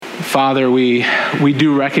Father, we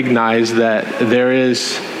do recognize that there is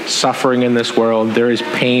suffering in this world. There is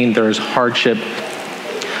pain. There is hardship.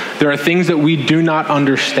 There are things that we do not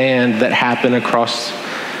understand that happen across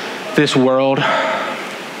this world.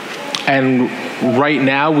 And right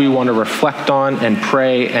now we want to reflect on and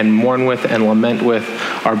pray and mourn with and lament with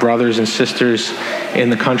our brothers and sisters in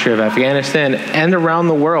the country of Afghanistan and around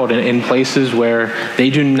the world in places where they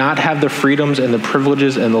do not have the freedoms and the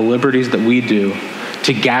privileges and the liberties that we do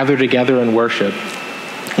to gather together and worship.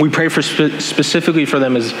 We pray for specifically for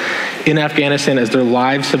them as in Afghanistan as their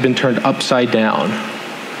lives have been turned upside down,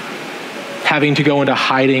 having to go into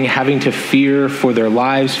hiding, having to fear for their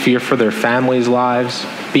lives, fear for their families' lives,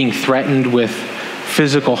 being threatened with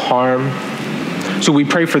physical harm. So we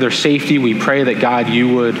pray for their safety. We pray that, God,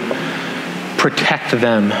 you would protect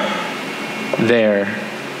them there.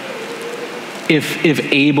 If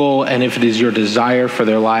able, and if it is your desire for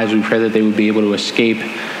their lives, we pray that they would be able to escape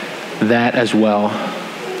that as well.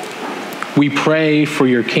 We pray for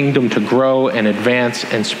your kingdom to grow and advance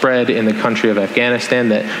and spread in the country of Afghanistan,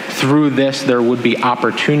 that through this there would be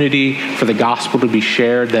opportunity for the gospel to be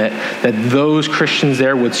shared, that those Christians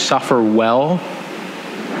there would suffer well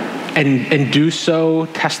and do so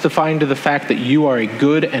testifying to the fact that you are a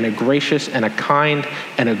good and a gracious and a kind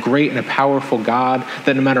and a great and a powerful God,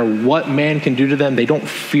 that no matter what man can do to them, they don't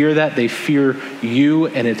fear that. They fear you,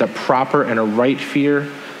 and it's a proper and a right fear,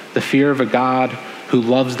 the fear of a God who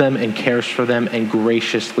loves them and cares for them and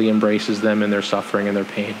graciously embraces them in their suffering and their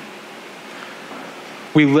pain.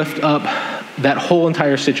 We lift up that whole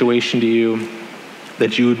entire situation to you,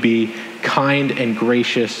 that you would be kind and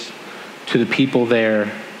gracious to the people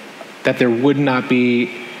there, that there would not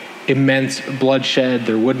be immense bloodshed,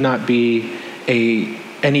 there would not be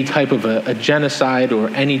any type of a genocide or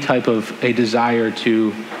any type of a desire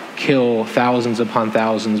to kill thousands upon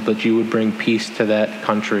thousands, but you would bring peace to that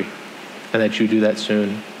country, and that you do that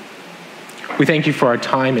soon. We thank you for our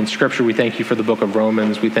time in Scripture. We thank you for the book of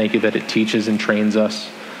Romans. We thank you that it teaches and trains us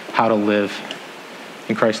how to live.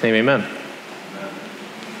 In Christ's name, amen.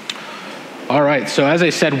 All right, so as I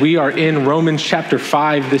said, we are in Romans chapter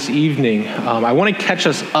 5 this evening. I want to catch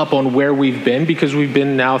us up on where we've been, because we've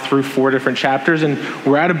been now through 4 different chapters, and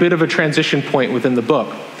we're at a bit of a transition point within the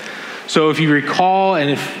book. So if you recall, and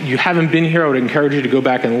if you haven't been here, I would encourage you to go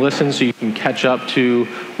back and listen so you can catch up to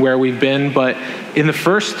where we've been. But in the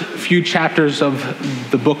first few chapters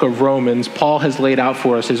of the book of Romans, Paul has laid out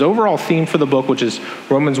for us his overall theme for the book, which is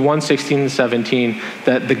Romans 1:16 and 17,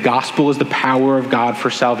 that the gospel is the power of God for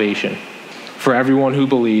salvation for everyone who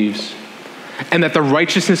believes, and that the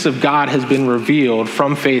righteousness of God has been revealed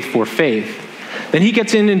from faith for faith. Then he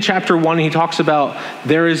gets in chapter 1, and he talks about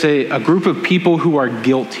there is a group of people who are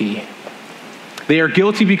guilty. They are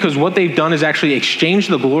guilty because what they've done is actually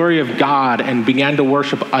exchanged the glory of God and began to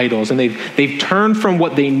worship idols. And they've turned from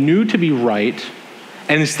what they knew to be right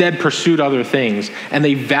and instead pursued other things. And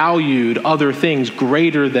they valued other things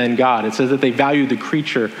greater than God. It says that they valued the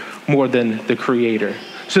creature more than the creator.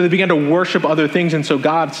 So they began to worship other things. And so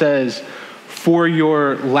God says, for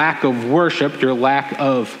your lack of worship, your lack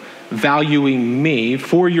of valuing me,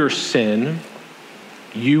 for your sin,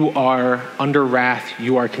 you are under wrath,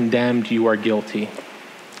 you are condemned, you are guilty.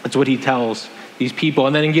 That's what he tells these people.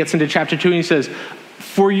 And then he gets into chapter 2 and he says,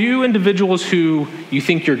 for you individuals who you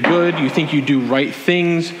think you're good, you think you do right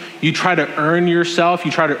things, you try to earn yourself,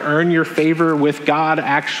 you try to earn your favor with God,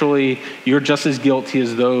 actually, you're just as guilty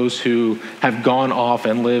as those who have gone off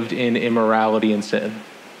and lived in immorality and sin.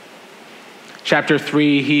 Chapter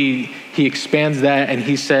 3, he expands that, and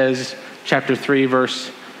he says, chapter 3, I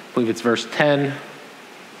believe it's verse 10,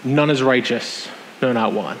 none is righteous, no,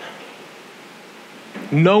 not one.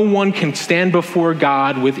 No one can stand before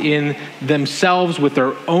God within themselves, with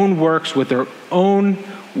their own works, with their own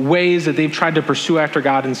ways that they've tried to pursue after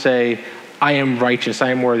God and say, I am righteous,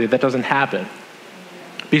 I am worthy. That doesn't happen.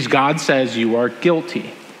 Because God says you are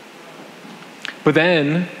guilty. But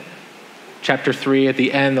then, chapter 3, at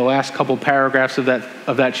the end, the last couple paragraphs of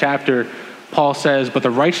that chapter, Paul says, but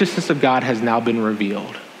the righteousness of God has now been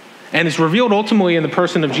revealed. And it's revealed ultimately in the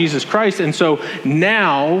person of Jesus Christ. And so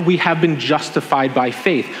now we have been justified by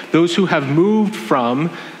faith. Those who have moved from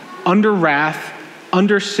under wrath,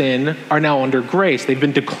 under sin, are now under grace. They've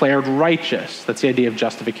been declared righteous. That's the idea of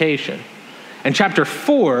justification. And chapter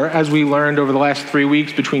 4, as we learned over the last 3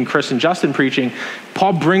 weeks between Chris and Justin preaching,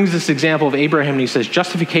 Paul brings this example of Abraham, and he says,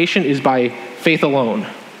 justification is by faith alone.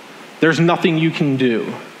 There's nothing you can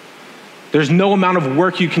do. There's no amount of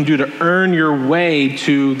work you can do to earn your way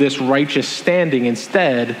to this righteous standing.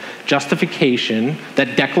 Instead, justification,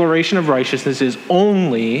 that declaration of righteousness, is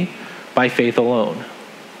only by faith alone.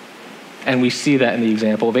 And we see that in the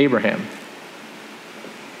example of Abraham.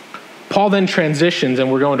 Paul then transitions,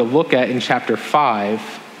 and we're going to look at in chapter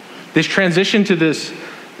 5, this transition to this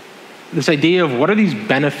idea of what are these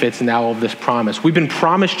benefits now of this promise. We've been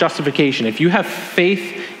promised justification. If you have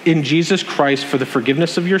faith in Jesus Christ for the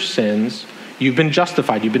forgiveness of your sins, you've been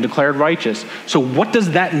justified, you've been declared righteous. So what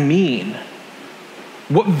does that mean?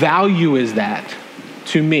 What value is that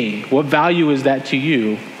to me? What value is that to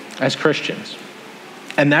you as Christians?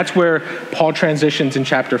 And that's where Paul transitions in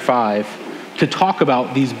chapter 5 to talk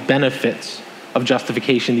about these benefits of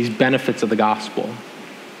justification, these benefits of the gospel.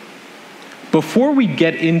 Before we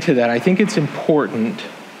get into that, I think it's important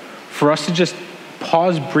for us to just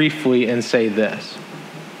pause briefly and say this.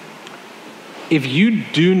 If you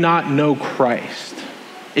do not know Christ,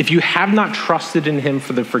 if you have not trusted in him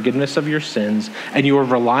for the forgiveness of your sins, and you are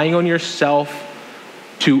relying on yourself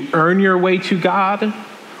to earn your way to God,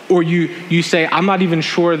 or you say, I'm not even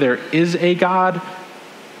sure there is a God,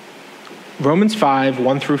 Romans 5,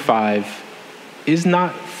 1 through 5 is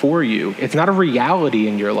not for you. It's not a reality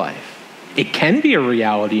in your life. It can be a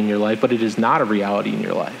reality in your life, but it is not a reality in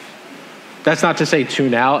your life. That's not to say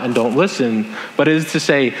tune out and don't listen, but it is to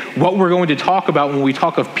say what we're going to talk about when we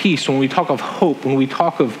talk of peace, when we talk of hope, when we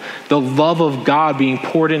talk of the love of God being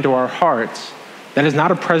poured into our hearts, that is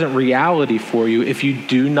not a present reality for you if you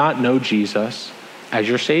do not know Jesus as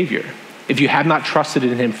your Savior, if you have not trusted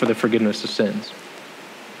in him for the forgiveness of sins.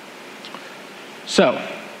 So,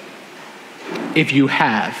 if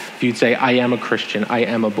you'd say, I am a Christian, I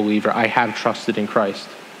am a believer, I have trusted in Christ,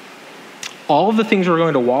 all of the things we're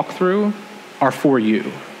going to walk through are for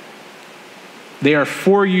you. They are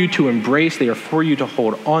for you to embrace, they are for you to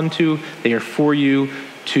hold on to, they are for you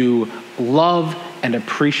to love and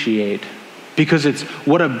appreciate, because it's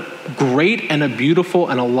what a great and a beautiful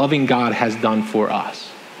and a loving God has done for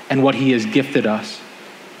us and what he has gifted us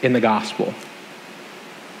in the gospel.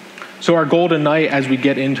 So our goal tonight as we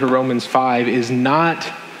get into Romans 5 is not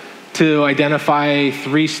to identify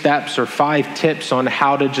 3 steps or 5 tips on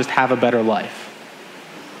how to just have a better life.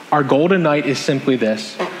 Our goal tonight is simply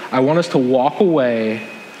this. I want us to walk away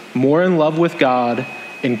more in love with God,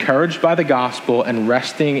 encouraged by the gospel, and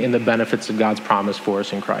resting in the benefits of God's promise for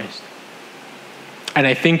us in Christ. And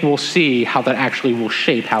I think we'll see how that actually will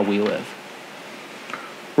shape how we live.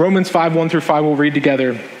 Romans 5, 1 through 5, we'll read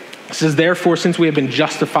together. It says, therefore, since we have been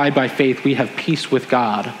justified by faith, we have peace with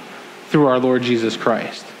God through our Lord Jesus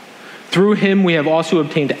Christ. Through him, we have also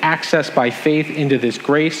obtained access by faith into this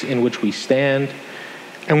grace in which we stand,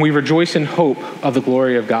 and we rejoice in hope of the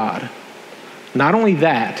glory of God. Not only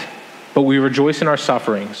that, but we rejoice in our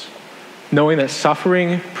sufferings, knowing that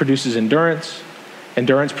suffering produces endurance,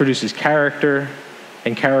 endurance produces character,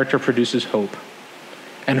 and character produces hope.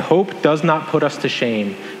 And hope does not put us to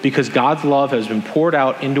shame, because God's love has been poured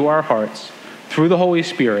out into our hearts through the Holy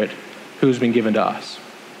Spirit who has been given to us.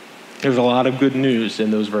 There's a lot of good news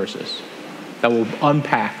in those verses that we'll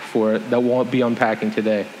unpack that won't be unpacking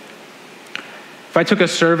today. If I took a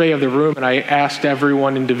survey of the room and I asked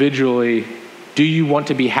everyone individually, do you want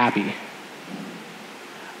to be happy?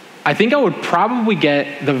 I think I would probably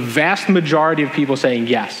get the vast majority of people saying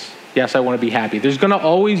yes. Yes, I want to be happy. There's going to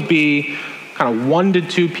always be kind of 1 to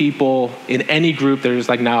 2 people in any group that are just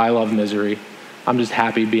like, no, I love misery. I'm just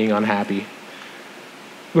happy being unhappy.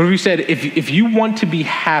 When we said, if you want to be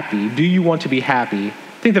happy, do you want to be happy?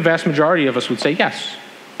 I think the vast majority of us would say, yes,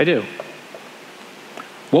 I do.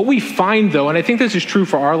 What we find, though, and I think this is true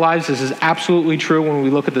for our lives, this is absolutely true when we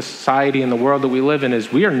look at the society and the world that we live in, is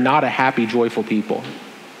we are not a happy, joyful people.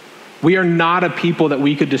 We are not a people that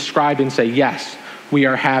we could describe and say, yes, we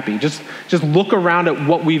are happy. Just look around at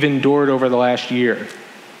what we've endured over the last year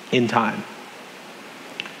in time.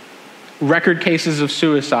 Record cases of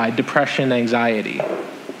suicide, depression, anxiety.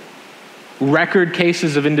 Record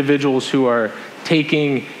cases of individuals who are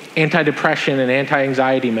taking antidepressant and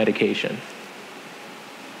anti-anxiety medication.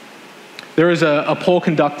 There was a poll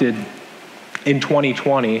conducted in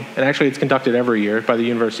 2020, and actually it's conducted every year by the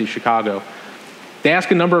University of Chicago. They ask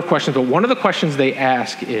a number of questions, but one of the questions they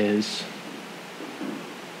ask is,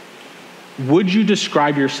 would you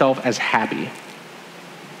describe yourself as happy?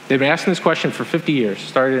 They've been asking this question for 50 years.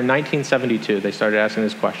 Started in 1972, they started asking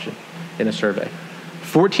this question in a survey.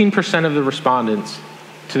 14% of the respondents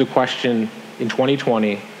to the question in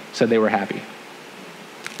 2020 said they were happy.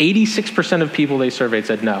 86% of people they surveyed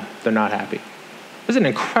said no, they're not happy. That's an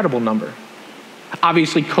incredible number.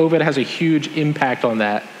 Obviously, COVID has a huge impact on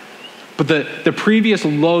that, but the previous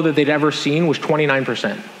low that they'd ever seen was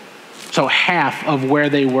 29%. So half of where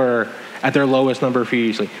they were at their lowest number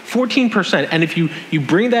previously. 14%, and if you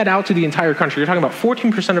bring that out to the entire country, you're talking about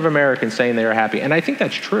 14% of Americans saying they are happy, and I think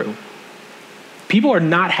that's true. People are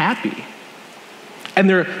not happy. And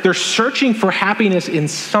they're searching for happiness in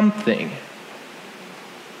something.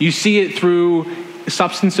 You see it through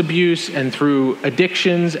substance abuse and through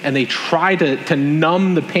addictions, and they try to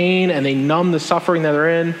numb the pain and they numb the suffering that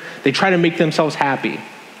they're in. They try to make themselves happy.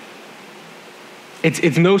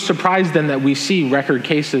 It's no surprise then that we see record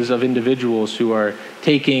cases of individuals who are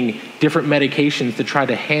taking different medications to try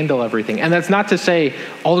to handle everything. And that's not to say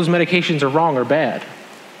all those medications are wrong or bad,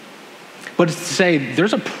 but it's to say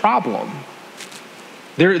there's a problem.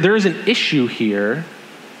 There is an issue here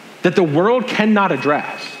that the world cannot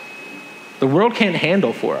address. The world can't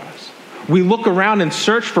handle for us. We look around and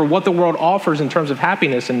search for what the world offers in terms of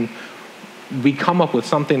happiness, and we come up with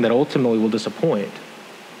something that ultimately will disappoint.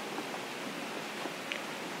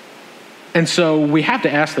 And so we have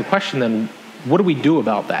to ask the question then, what do we do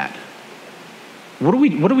about that? What do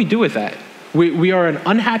we do with that? We are an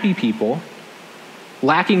unhappy people,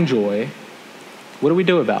 lacking joy. What do we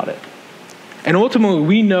do about it? And ultimately,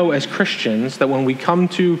 we know as Christians that when we come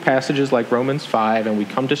to passages like Romans 5 and we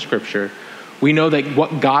come to Scripture, we know that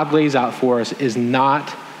what God lays out for us is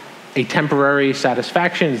not a temporary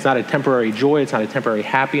satisfaction, it's not a temporary joy, it's not a temporary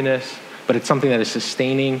happiness, but it's something that is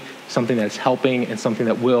sustaining, something that's helping, and something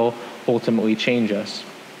that will ultimately change us.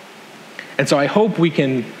 And so I hope we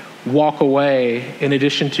can walk away, in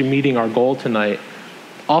addition to meeting our goal tonight,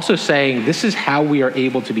 also saying this is how we are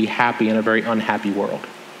able to be happy in a very unhappy world.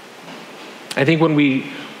 I think when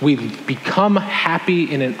we become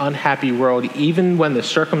happy in an unhappy world, even when the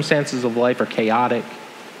circumstances of life are chaotic,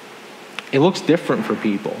 it looks different for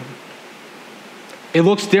people. It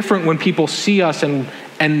looks different when people see us and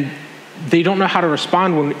they don't know how to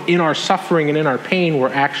respond when in our suffering and in our pain,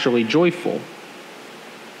 we're actually joyful.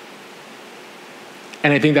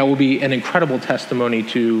 And I think that will be an incredible testimony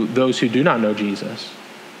to those who do not know Jesus,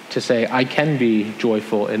 to say, I can be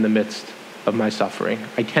joyful in the midst of my suffering.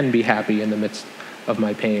 I can be happy in the midst of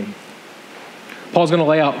my pain. Paul's going to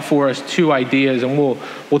lay out for us two ideas, and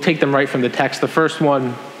we'll take them right from the text. The first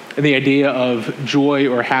one, the idea of joy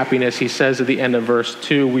or happiness, he says at the end of verse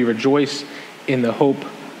 2, we rejoice in the hope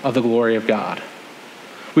of the glory of God.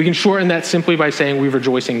 We can shorten that simply by saying we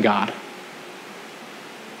rejoice in God.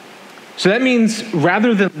 So that means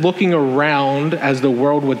rather than looking around as the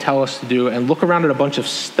world would tell us to do and look around at a bunch of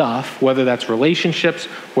stuff, whether that's relationships,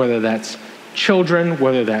 whether that's children,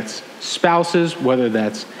 whether that's spouses, whether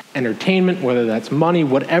that's entertainment, whether that's money,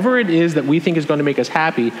 whatever it is that we think is going to make us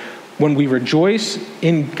happy, when we rejoice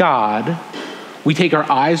in God, we take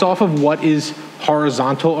our eyes off of what is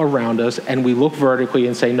horizontal around us and we look vertically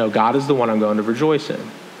and say, no, God is the one I'm going to rejoice in.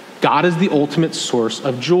 God is the ultimate source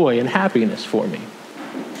of joy and happiness for me.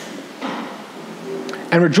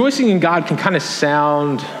 And rejoicing in God can kind of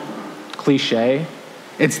sound cliche.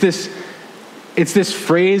 It's this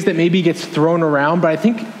phrase that maybe gets thrown around, but I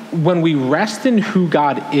think when we rest in who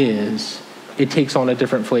God is, it takes on a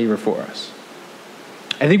different flavor for us.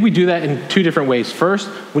 I think we do that in two different ways. First,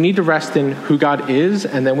 we need to rest in who God is,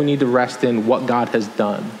 and then we need to rest in what God has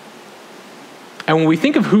done. And when we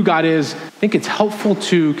think of who God is, I think it's helpful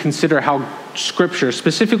to consider how Scripture,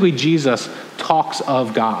 specifically Jesus, talks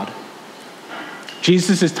of God.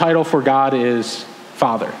 Jesus' title for God is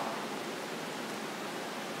Father.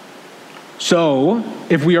 So,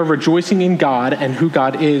 if we are rejoicing in God and who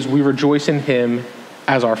God is, we rejoice in him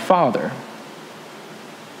as our Father.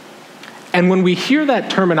 And when we hear that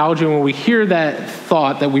terminology, when we hear that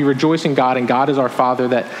thought that we rejoice in God and God is our Father,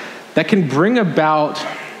 that can bring about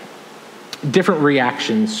different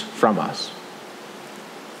reactions from us.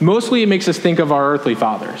 Mostly it makes us think of our earthly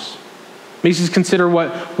fathers. It makes us consider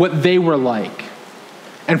what they were like.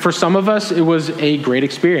 And for some of us, it was a great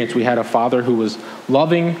experience. We had a father who was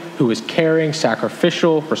loving, who was caring,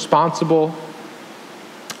 sacrificial, responsible.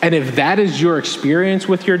 And if that is your experience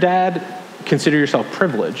with your dad, consider yourself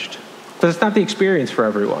privileged. Because it's not the experience for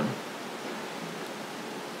everyone.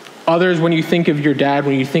 Others, when you think of your dad,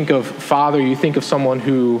 when you think of father, you think of someone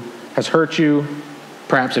who has hurt you,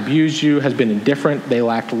 perhaps abused you, has been indifferent, they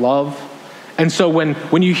lacked love. And so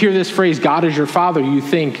when you hear this phrase, God is your father, you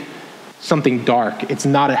think something dark. It's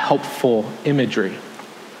not a helpful imagery.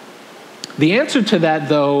 The answer to that,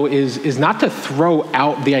 though, is not to throw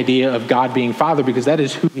out the idea of God being Father, because that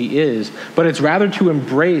is who he is, but it's rather to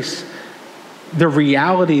embrace the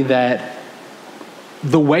reality that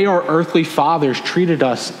the way our earthly fathers treated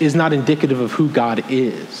us is not indicative of who God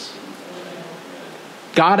is.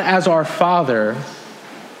 God as our Father,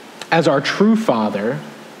 as our true Father,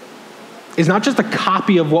 is not just a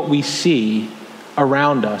copy of what we see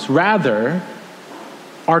around us. Rather,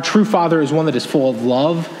 our true Father is one that is full of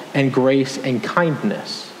love and grace and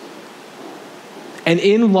kindness. And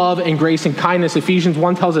in love and grace and kindness, Ephesians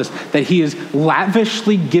 1 tells us that he is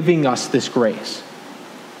lavishly giving us this grace.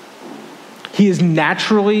 He is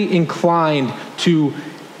naturally inclined to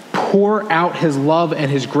pour out his love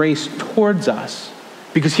and his grace towards us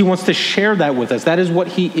because he wants to share that with us. That is what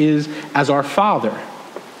he is as our Father.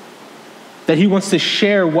 That he wants to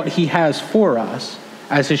share what he has for us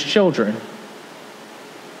as his children.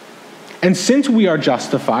 And since we are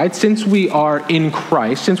justified, since we are in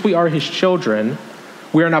Christ, since we are his children,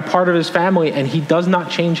 we are now part of his family, and he does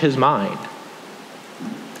not change his mind.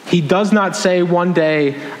 He does not say one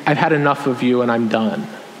day, I've had enough of you and I'm done,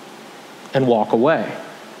 and walk away.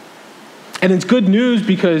 And it's good news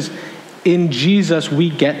because in Jesus we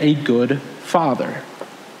get a good Father.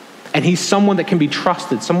 And he's someone that can be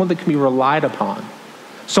trusted, someone that can be relied upon,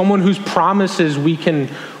 someone whose promises we can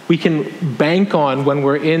bank on when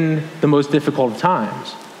we're in the most difficult of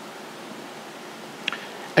times.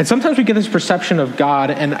 And sometimes we get this perception of God,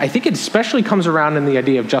 and I think it especially comes around in the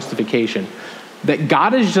idea of justification, that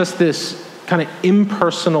God is just this kind of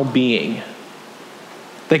impersonal being.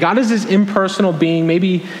 That God is this impersonal being,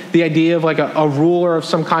 maybe the idea of like a ruler of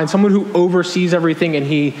some kind, someone who oversees everything, and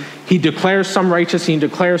he declares some righteous, he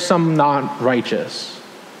declares some not righteous.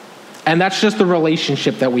 And that's just the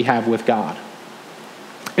relationship that we have with God.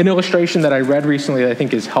 An illustration that I read recently that I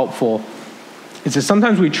think is helpful is that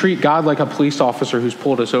sometimes we treat God like a police officer who's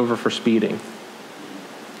pulled us over for speeding.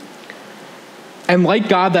 And like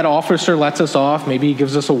God, that officer lets us off. Maybe he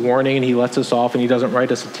gives us a warning and he lets us off and he doesn't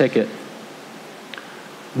write us a ticket.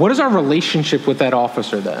 What is our relationship with that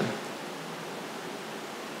officer then?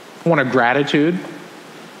 One of gratitude.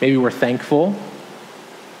 Maybe we're thankful.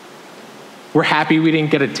 We're happy we didn't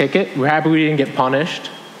get a ticket. We're happy we didn't get punished.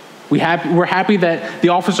 We're happy that the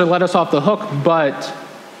officer let us off the hook, but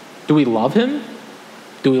do we love him?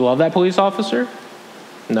 Do we love that police officer?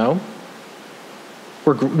 No.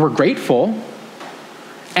 We're grateful.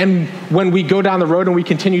 And when we go down the road and we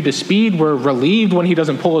continue to speed, we're relieved when he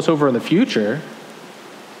doesn't pull us over in the future.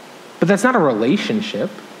 But that's not a relationship.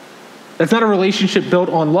 That's not a relationship built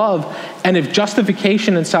on love. And if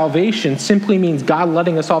justification and salvation simply means God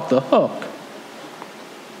letting us off the hook,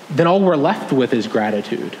 then all we're left with is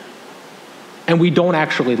gratitude. And we don't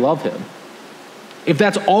actually love him. If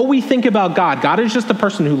that's all we think about God, God is just the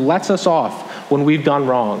person who lets us off when we've done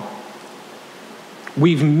wrong.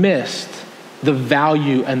 We've missed the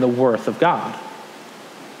value and the worth of God.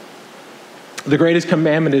 The greatest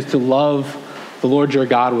commandment is to love the Lord your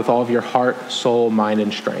God with all of your heart, soul, mind,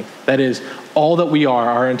 and strength. That is, all that we are,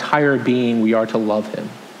 our entire being, we are to love him.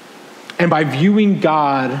 And by viewing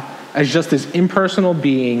God as just this impersonal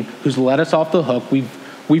being who's let us off the hook,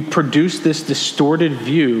 we've produced this distorted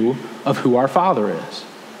view of who our Father is.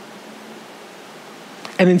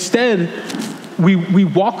 And instead, we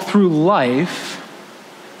walk through life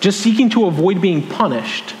just seeking to avoid being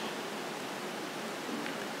punished.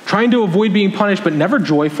 Trying to avoid being punished, but never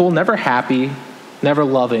joyful, never happy, never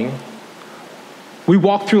loving. We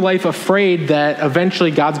walk through life afraid that eventually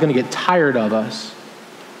God's going to get tired of us,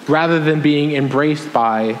 rather than being embraced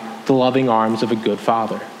by the loving arms of a good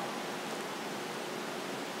Father.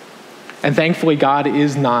 And thankfully, God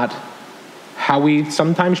is not how we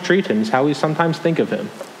sometimes treat him, it's how we sometimes think of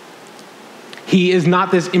him. He is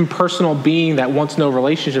not this impersonal being that wants no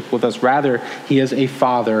relationship with us. Rather, he is a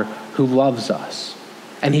Father who loves us,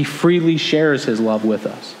 and he freely shares his love with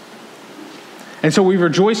us. And so we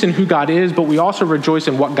rejoice in who God is, but we also rejoice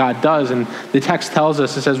in what God does. And the text tells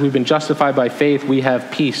us, it says, we've been justified by faith, we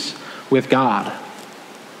have peace with God.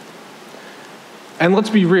 And let's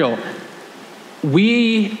be real,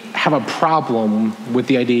 we have a problem with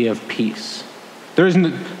the idea of peace. There's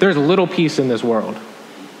little peace in this world.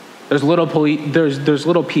 There's little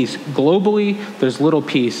peace globally. There's little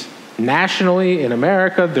peace nationally in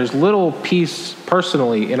America. There's little peace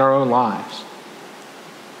personally in our own lives.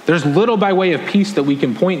 There's little by way of peace that we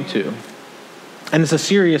can point to. And it's a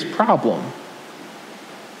serious problem.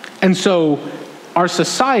 And so our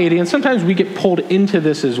society, and sometimes we get pulled into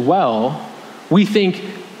this as well, we think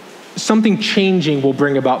something changing will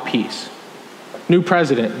bring about peace. New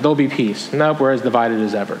president, there'll be peace. Nope, we're as divided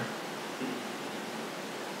as ever.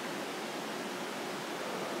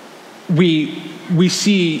 We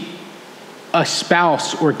see a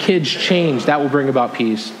spouse or kids change, that will bring about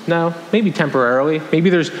peace. No, maybe temporarily. Maybe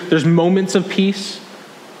there's moments of peace,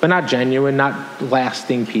 but not genuine, not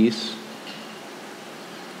lasting peace.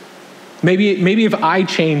 Maybe if I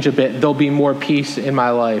change a bit, there'll be more peace in my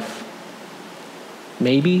life.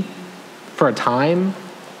 Maybe, for a time,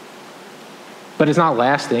 but it's not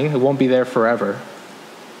lasting. It won't be there forever.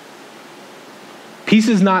 Peace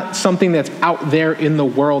is not something that's out there in the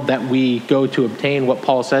world that we go to obtain. What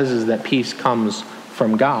Paul says is that peace comes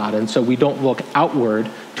from God. And so we don't look outward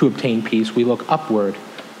to obtain peace. We look upward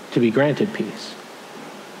to be granted peace.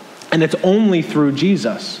 And it's only through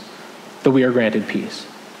Jesus that we are granted peace.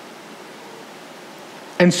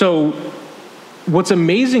 And so what's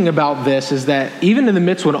amazing about this is that even in the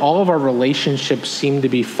midst when all of our relationships seem to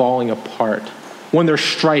be falling apart, when there's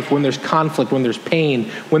strife, when there's conflict, when there's pain,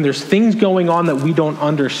 when there's things going on that we don't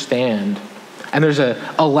understand, and there's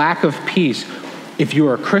a lack of peace, if you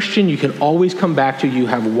are a Christian, you can always come back to you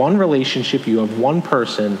have one relationship, you have one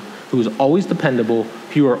person who is always dependable,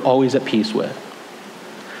 who you are always at peace with.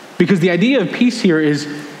 Because the idea of peace here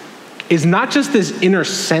is not just this inner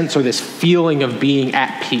sense or this feeling of being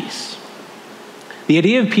at peace. The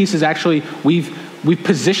idea of peace is actually we've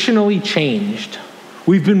positionally changed.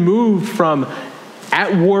 We've been moved from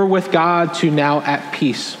at war with God to now at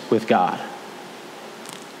peace with God.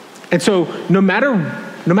 And so no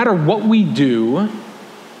matter what we do,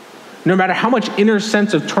 no matter how much inner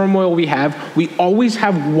sense of turmoil we always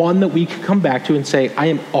have one that we can come back to and say, I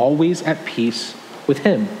am always at peace with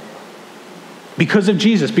him. Because of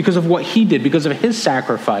Jesus, because of what he did, because of his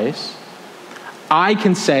sacrifice, I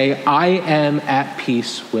can say, I am at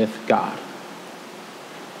peace with God.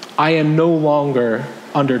 I am no longer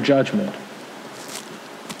under judgment.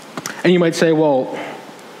 And you might say, well,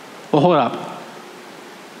 hold up.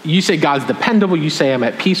 You say God's dependable, you say I'm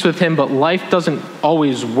at peace with him, but life doesn't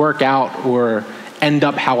always work out or end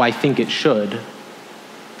up how I think it should.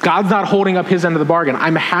 God's not holding up his end of the bargain.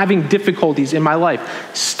 I'm having difficulties in my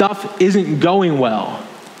life. Stuff isn't going well.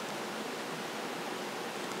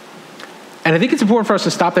 And I think it's important for us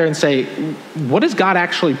to stop there and say, what has God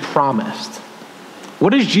actually promised? What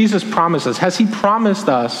does Jesus promise us? Has he promised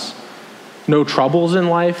us no troubles in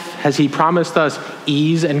life? Has he promised us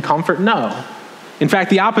ease and comfort? No. In fact,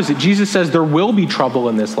 the opposite. Jesus says there will be trouble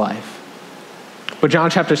in this life. But John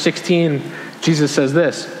chapter 16, Jesus says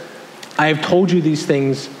this, I have told you these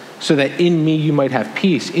things so that in me you might have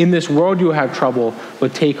peace. In this world you will have trouble,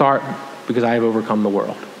 but take heart because I have overcome the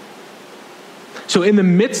world. So in the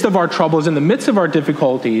midst of our troubles, in the midst of our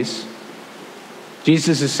difficulties,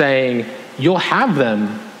 Jesus is saying, you'll have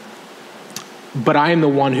them, but I am the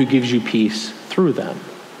one who gives you peace through them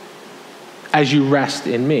as you rest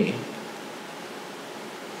in me.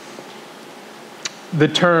 The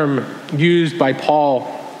term used by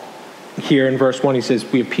Paul here in verse 1, he says,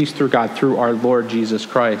 we have peace through God, through our Lord Jesus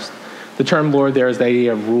Christ. The term Lord there is the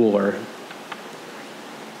idea of ruler.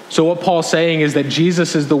 So what Paul's saying is that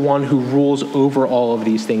Jesus is the one who rules over all of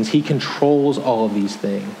these things. He controls all of these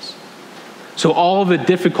things. So all of the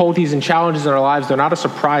difficulties and challenges in our lives, they're not a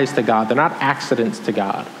surprise to God. They're not accidents to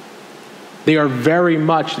God. They are very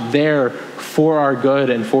much there for our good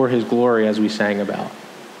and for his glory, as we sang about.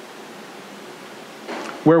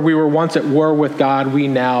 Where we were once at war with God, we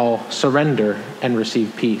now surrender and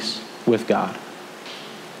receive peace with God.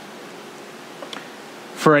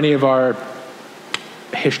 For any of our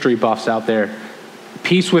history buffs out there,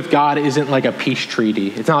 peace with God isn't like a peace treaty.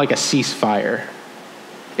 It's not like a ceasefire.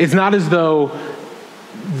 It's not as though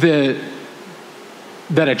that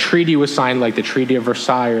a treaty was signed like the Treaty of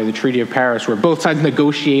Versailles or the Treaty of Paris, where both sides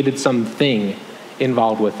negotiated something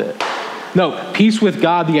involved with it. No, peace with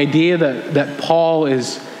God, the idea that Paul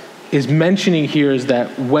is mentioning here is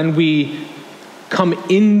that when we come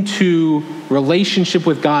into relationship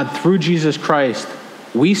with God through Jesus Christ,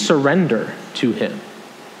 we surrender to him.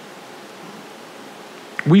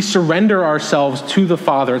 We surrender ourselves to the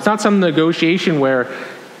Father. It's not some negotiation where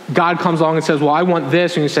God comes along and says, well, I want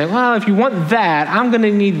this. And you say, well, if you want that, I'm going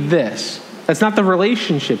to need this. That's not the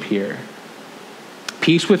relationship here.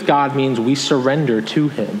 Peace with God means we surrender to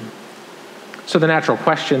him. So the natural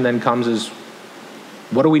question then comes is,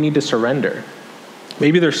 what do we need to surrender?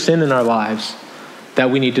 Maybe there's sin in our lives that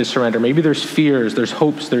we need to surrender. Maybe there's fears, there's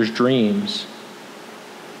hopes, there's dreams.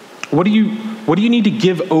 What do you need to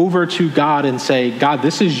give over to God and say, God,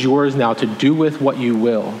 this is yours now to do with what you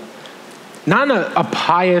will? Not in a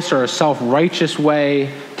pious or a self-righteous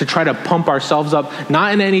way to try to pump ourselves up.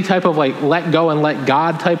 Not in any type of like let go and let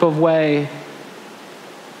God type of way.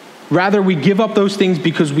 Rather, we give up those things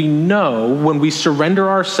because we know when we surrender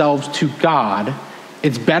ourselves to God,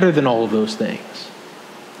 it's better than all of those things.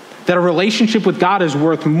 That a relationship with God is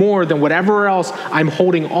worth more than whatever else I'm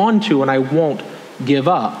holding on to and I won't give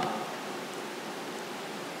up.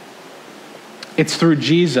 It's through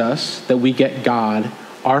Jesus that we get God,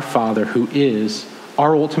 our Father, who is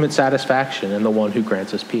our ultimate satisfaction and the one who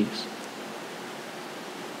grants us peace.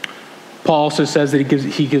 Paul also says that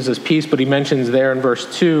he gives us peace, but he mentions there in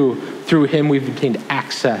verse 2, through him we've obtained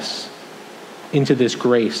access into this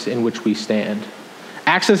grace in which we stand.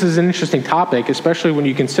 Access is an interesting topic, especially when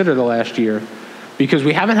you consider the last year, because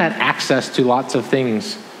we haven't had access to lots of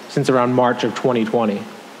things since around March of 2020.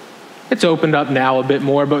 It's opened up now a bit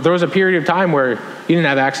more, but there was a period of time where you didn't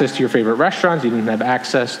have access to your favorite restaurants, you didn't have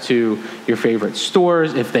access to your favorite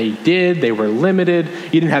stores. If they did, they were limited.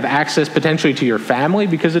 You didn't have access potentially to your family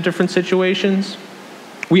because of different situations.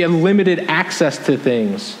 We have limited access to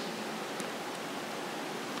things.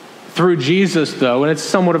 Through Jesus, though, and it's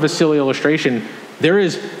somewhat of a silly illustration, there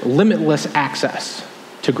is limitless access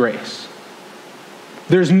to grace.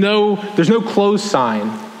 There's no close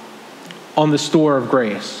sign on the store of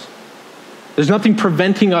grace. There's nothing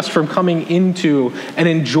preventing us from coming into and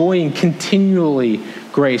enjoying continually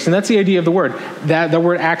grace. And that's the idea of the word. The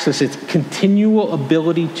word access, it's continual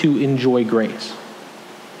ability to enjoy grace.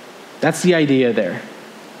 That's the idea there.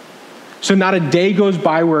 So not a day goes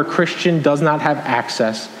by where a Christian does not have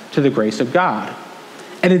access to the grace of God.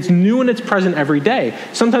 And it's new and it's present every day.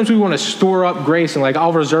 Sometimes we want to store up grace and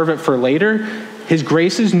I'll reserve it for later. His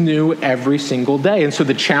grace is new every single day. And so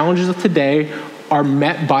the challenges of today are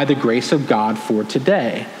met by the grace of God for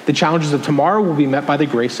today. The challenges of tomorrow will be met by the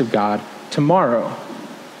grace of God tomorrow.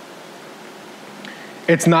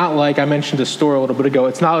 It's not like, I mentioned a store a little bit ago,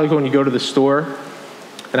 it's not like when you go to the store,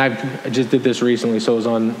 and I just did this recently, so it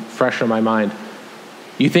was fresh in my mind.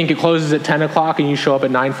 You think it closes at 10 o'clock and you show up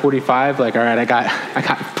at 9:45, all right, I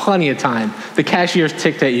got plenty of time. The cashier's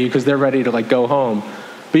ticked at you because they're ready to go home,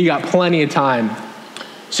 but you got plenty of time.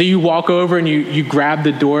 So you walk over and you grab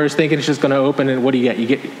the doors thinking it's just going to open, and what do you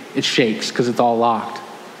get? It shakes because it's all locked.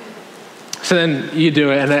 So then you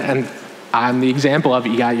do it, and I'm the example of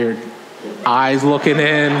it. You got your eyes looking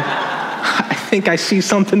in. I think I see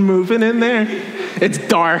something moving in there. It's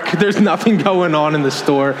dark. There's nothing going on in the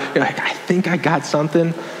store. You're like, I think I got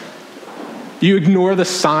something. You ignore the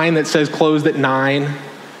sign that says closed at 9,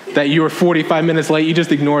 that you were 45 minutes late. You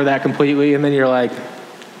just ignore that completely, and then you're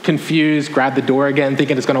confused, grab the door again,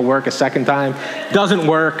 thinking it's going to work a second time. Doesn't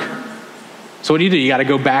work. So what do? You got to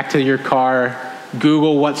go back to your car,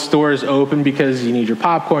 Google what store is open because you need your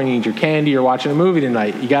popcorn, you need your candy, you're watching a movie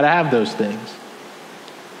tonight. You got to have those things.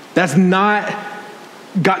 That's not,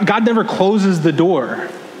 God never closes the door.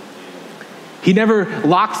 He never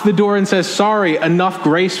locks the door and says, sorry, enough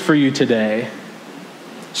grace for you today.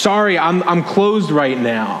 Sorry, I'm closed right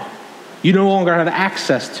now. You no longer have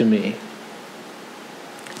access to me.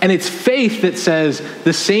 And it's faith that says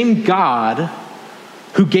the same God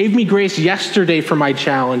who gave me grace yesterday for my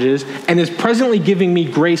challenges and is presently giving me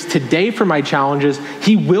grace today for my challenges,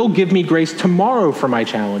 he will give me grace tomorrow for my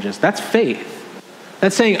challenges. That's faith.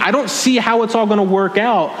 That's saying, I don't see how it's all going to work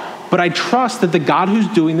out, but I trust that the God who's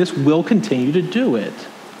doing this will continue to do it.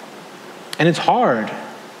 And it's hard,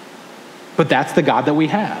 but that's the God that we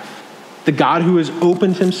have. The God who has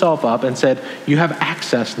opened himself up and said, you have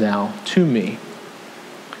access now to me.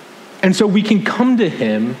 And so we can come to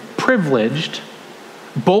him privileged,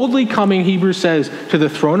 boldly coming, Hebrews says, to the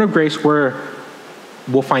throne of grace where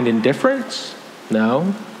we'll find indifference?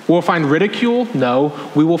 No. We'll find ridicule? No.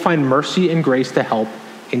 We will find mercy and grace to help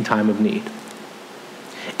in time of need.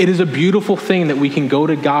 It is a beautiful thing that we can go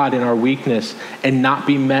to God in our weakness and not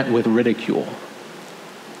be met with ridicule.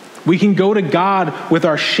 We can go to God with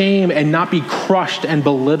our shame and not be crushed and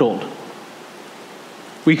belittled.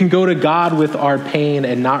 We can go to God with our pain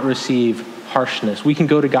and not receive harshness. We can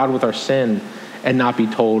go to God with our sin and not be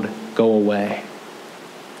told, go away.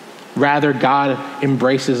 Rather, God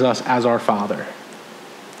embraces us as our Father,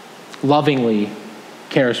 lovingly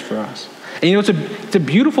cares for us. And it's a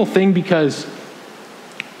beautiful thing because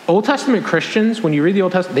Old Testament Christians, when you read the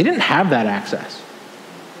Old Testament, they didn't have that access.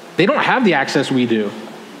 They don't have the access we do.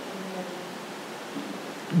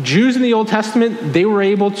 Jews in the Old Testament, they were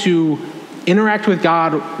able to interact with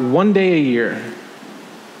God one day a year.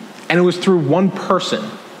 And it was through one person.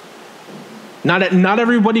 Not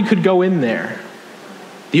everybody could go in there.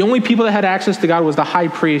 The only people that had access to God was the high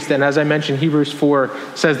priest. And as I mentioned, Hebrews 4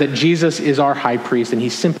 says that Jesus is our high priest and he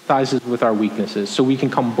sympathizes with our weaknesses so we can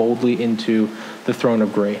come boldly into the throne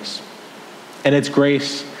of grace. And it's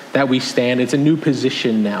grace that we stand. It's a new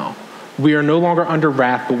position now. We are no longer under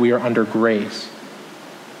wrath, but we are under grace.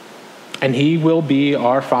 And he will be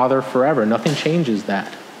our Father forever. Nothing changes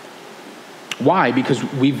that. Why? Because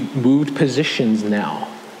we've moved positions now.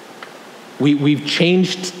 We've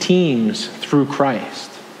changed teams through Christ.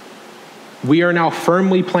 We are now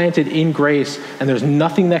firmly planted in grace, and there's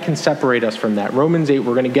nothing that can separate us from that. Romans 8,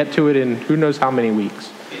 we're going to get to it in who knows how many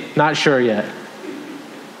weeks. Not sure yet.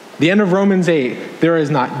 The end of Romans 8, there is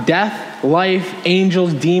not death, life,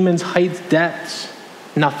 angels, demons, heights, depths.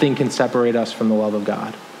 Nothing can separate us from the love of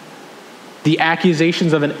God. the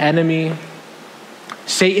accusations of an enemy,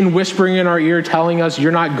 Satan whispering in our ear telling us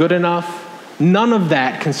you're not good enough, none of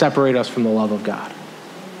that can separate us from the love of God.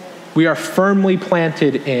 We are firmly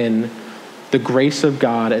planted in the grace of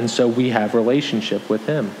God, and so we have relationship with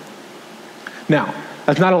him. Now,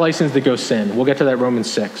 that's not a license to go sin. We'll get to that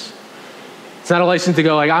Romans 6. It's not a license to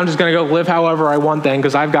go like, I'm just going to go live however I want then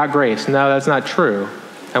because I've got grace. No, that's not true.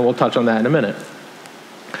 And we'll touch on that in a minute.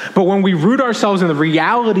 But when we root ourselves in the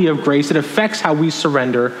reality of grace, it affects how we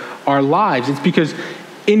surrender our lives. It's because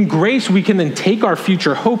in grace, we can then take our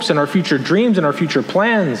future hopes and our future dreams and our future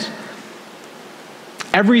plans,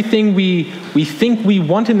 everything we think we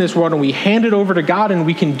want in this world, and we hand it over to God, and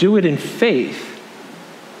we can do it in faith.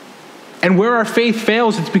 And where our faith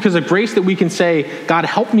fails, it's because of grace that we can say, God,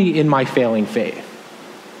 help me in my failing faith.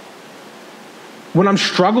 When I'm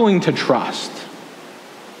struggling to trust,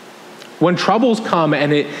 when troubles come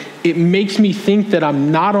and it makes me think that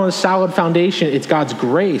I'm not on a solid foundation, it's God's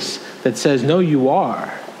grace that says, no, you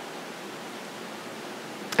are.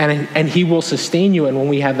 And he will sustain you. And when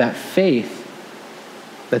we have that faith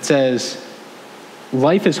that says,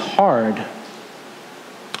 life is hard,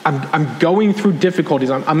 I'm going through difficulties.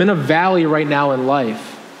 I'm in a valley right now in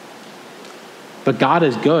life. But God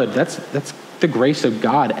is good. That's the grace of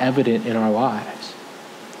God evident in our lives.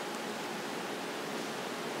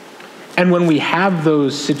 And when we have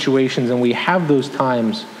those situations and we have those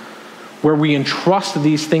times where we entrust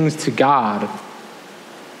these things to God,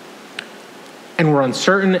 and we're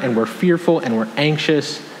uncertain and we're fearful and we're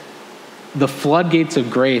anxious, the floodgates of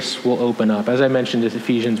grace will open up. As I mentioned in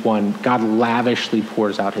Ephesians 1, God lavishly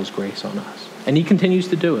pours out his grace on us. And he continues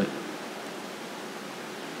to do it.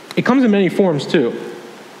 It comes in many forms too.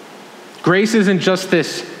 Grace isn't just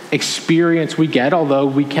this experience we get, although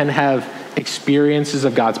we can have experiences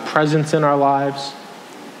of God's presence in our lives.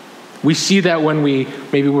 We see that when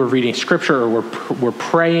maybe we're reading scripture or we're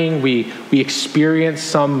praying, we experience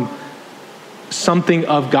something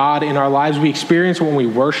of God in our lives. We experience when we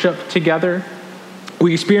worship together.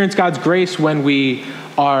 We experience God's grace when we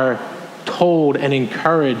are told and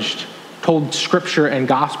encouraged, told scripture and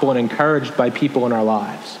gospel and encouraged by people in our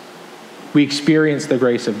lives. We experience the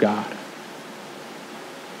grace of God.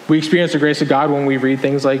 We experience the grace of God when we read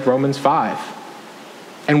things like Romans 5.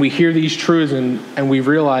 And we hear these truths and we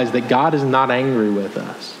realize that God is not angry with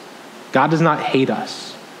us. God does not hate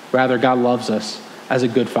us. Rather, God loves us as a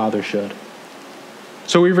good father should.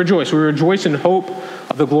 So we rejoice. We rejoice in hope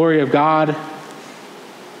of the glory of God.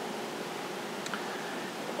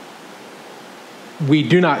 We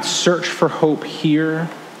do not search for hope here.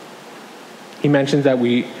 He mentions that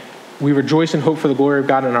we rejoice in hope for the glory of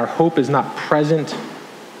God, and our hope is not present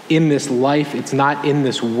in this life. It's not in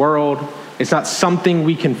this world. It's not something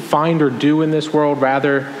we can find or do in this world.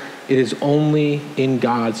 Rather, it is only in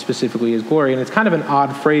God, specifically his glory. And it's kind of an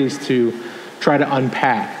odd phrase to try to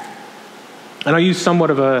unpack. And I'll use somewhat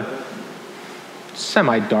of a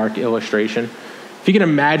semi-dark illustration. If you can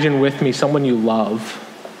imagine with me someone you love,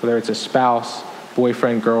 whether it's a spouse,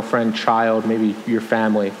 boyfriend, girlfriend, child, maybe your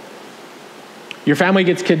family. Your family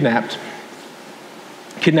gets kidnapped.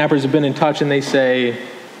 Kidnappers have been in touch and they say,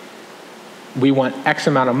 we want X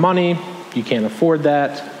amount of money, you can't afford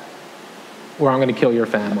that, or I'm going to kill your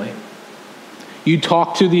family. You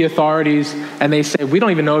talk to the authorities and they say, we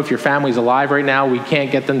don't even know if your family's alive right now. We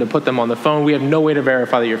can't get them to put them on the phone. We have no way to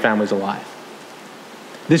verify that your family's alive.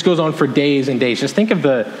 This goes on for days and days. Just think of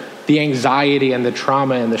the anxiety and the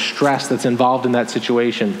trauma and the stress that's involved in that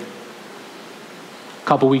situation. A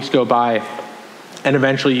couple weeks go by and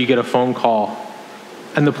eventually you get a phone call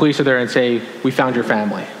and the police are there and say, we found your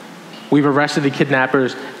family. We've arrested the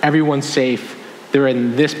kidnappers. Everyone's safe. They're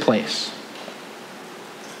in this place.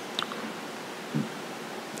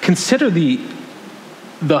 Consider the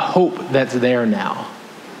hope that's there now.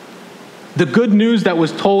 The good news that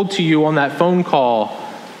was told to you on that phone call,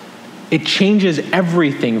 it changes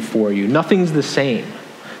everything for you. Nothing's the same.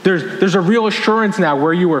 There's a real assurance now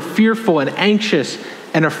where you were fearful and anxious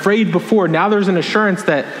and afraid before. Now there's an assurance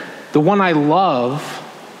that the one I love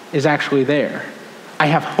is actually there. I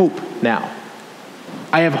have hope now.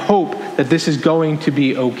 I have hope that this is going to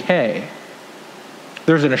be okay.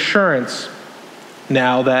 There's an assurance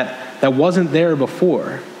now that wasn't there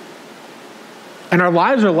before. And our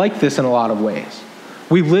lives are like this in a lot of ways.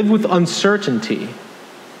 We live with uncertainty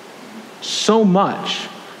so much,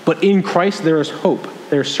 but in Christ there is hope,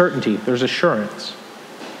 there's certainty, there's assurance.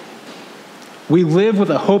 We live with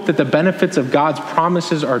a hope that the benefits of God's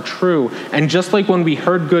promises are true. And just like when we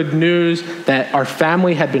heard good news that our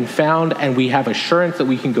family had been found and we have assurance that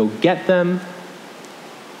we can go get them,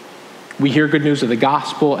 we hear good news of the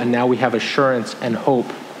gospel and now we have assurance and hope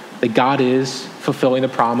that God is fulfilling the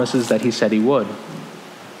promises that he said he would.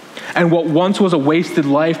 And what once was a wasted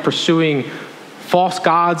life pursuing false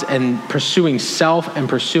gods and pursuing self and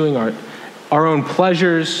pursuing our own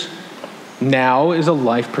pleasures, now is a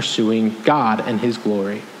life pursuing God and his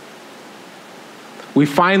glory. We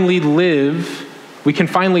can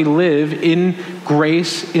finally live in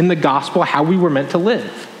grace, in the gospel, how we were meant to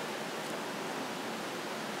live.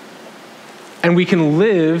 And we can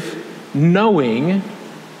live knowing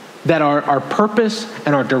that our purpose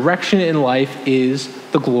and our direction in life is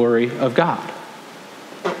the glory of God.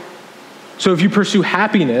 So if you pursue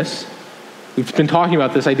happiness, we've been talking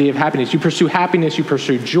about this idea of happiness, you pursue happiness, you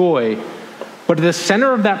pursue joy, but at the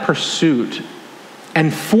center of that pursuit,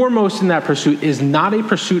 and foremost in that pursuit, is not a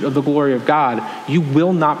pursuit of the glory of God, you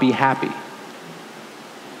will not be happy.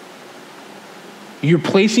 You're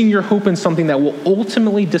placing your hope in something that will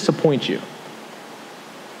ultimately disappoint you.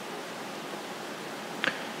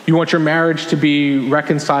 You want your marriage to be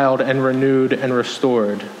reconciled and renewed and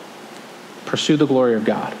restored. Pursue the glory of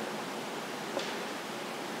God.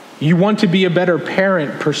 You want to be a better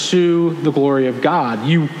parent, pursue the glory of God.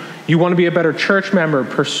 You want to be a better church member,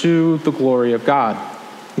 pursue the glory of God.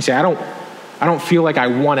 You say, I don't feel like I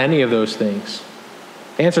want any of those things.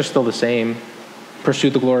 The answer's still the same. Pursue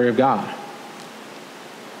the glory of God.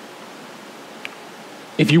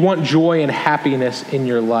 If you want joy and happiness in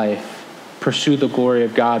your life, pursue the glory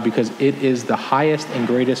of God, because it is the highest and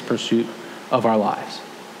greatest pursuit of our lives.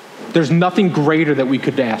 There's nothing greater that we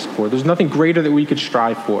could ask for. There's nothing greater that we could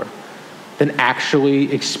strive for than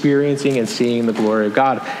actually experiencing and seeing the glory of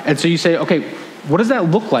God. And so you say, okay, what does that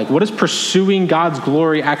look like? What does pursuing God's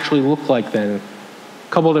glory actually look like then?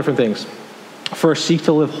 A couple of different things. First, seek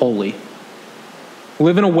to live holy.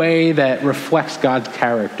 Live in a way that reflects God's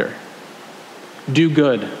character. Do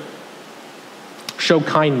good. Show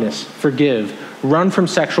kindness. Forgive. Run from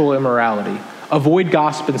sexual immorality. Avoid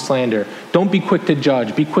gossip and slander. Don't be quick to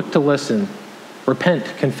judge. Be quick to listen. Repent.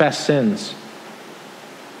 Confess sins.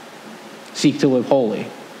 Seek to live holy.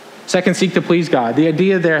 Second, seek to please God. The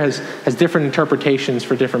idea there has different interpretations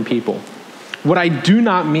for different people. What I do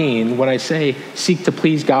not mean when I say seek to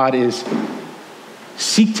please God is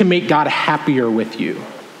seek to make God happier with you.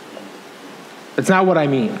 That's not what I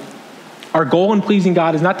mean. Our goal in pleasing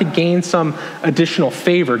God is not to gain some additional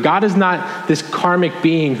favor. God is not this karmic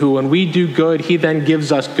being who, when we do good, he then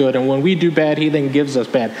gives us good. And when we do bad, he then gives us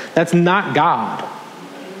bad. That's not God.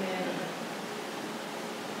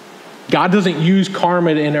 God doesn't use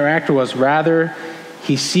karma to interact with us. Rather,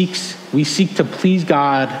 we seek to please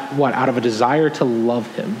God, out of a desire to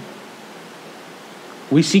love him.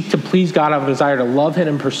 We seek to please God out of a desire to love him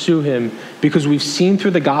and pursue him because we've seen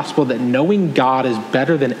through the gospel that knowing God is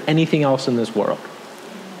better than anything else in this world.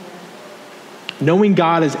 Knowing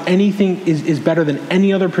God is better than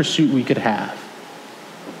any other pursuit we could have.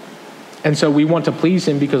 And so we want to please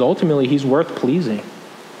him because ultimately he's worth pleasing.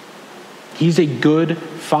 He's a good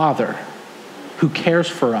father who cares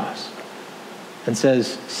for us and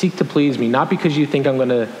says, seek to please me, not because you think I'm going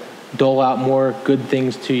to dole out more good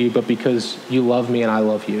things to you, but because you love me and I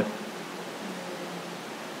love you.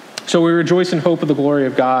 So we rejoice in hope of the glory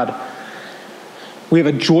of God. We have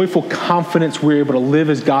a joyful confidence we're able to live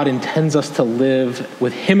as God intends us to live,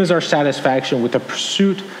 with him as our satisfaction, with the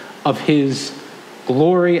pursuit of his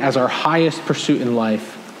glory as our highest pursuit in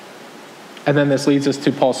life. And then this leads us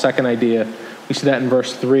to Paul's second idea. We see that in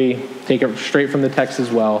verse 3. Take it straight from the text as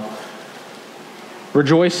well.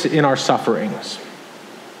 Rejoice in our sufferings.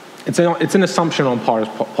 It's an assumption on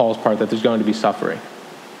Paul's part that there's going to be suffering.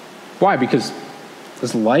 Why? Because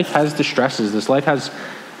this life has distresses. This life has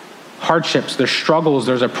hardships. There's struggles.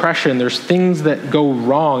 There's oppression. There's things that go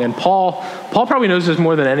wrong. And Paul probably knows this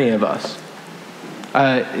more than any of us.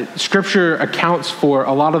 Scripture accounts for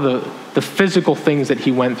a lot of the physical things that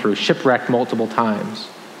he went through. Shipwrecked multiple times.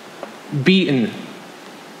 Beaten.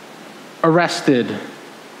 Arrested.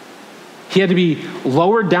 He had to be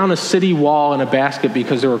lowered down a city wall in a basket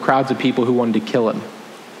because there were crowds of people who wanted to kill him.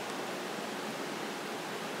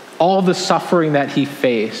 All the suffering that he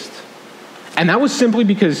faced. And that was simply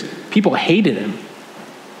because people hated him.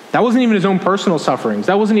 That wasn't even his own personal sufferings.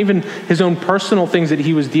 That wasn't even his own personal things that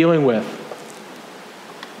he was dealing with.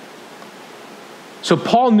 So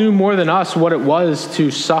Paul knew more than us what it was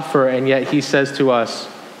to suffer, and yet he says to us,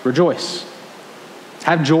 rejoice.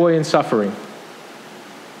 Have joy in suffering.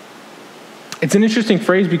 It's an interesting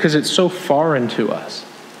phrase because it's so foreign to us.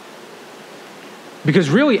 Because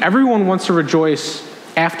really, everyone wants to rejoice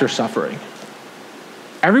after suffering.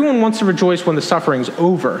 Everyone wants to rejoice when the suffering's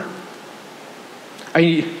over. I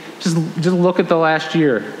mean, just look at the last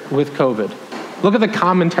year with COVID. Look at the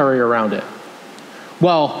commentary around it.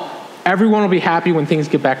 Well, Everyone will be happy when things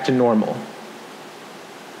get back to normal.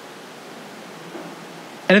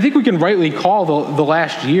 And I think we can rightly call the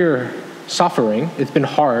last year suffering. It's been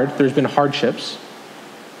hard. There's been hardships.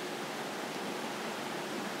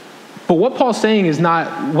 But what Paul's saying is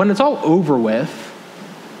not, when it's all over with,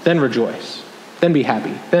 then rejoice, then be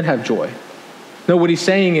happy, then have joy. No, what he's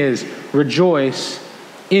saying is rejoice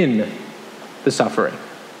in the suffering.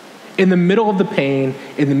 In the middle of the pain,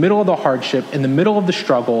 in the middle of the hardship, in the middle of the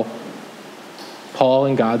struggle, Paul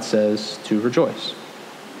and God says to rejoice.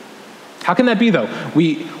 How can that be, though?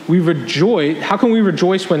 We rejoice. How can we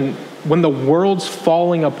rejoice when the world's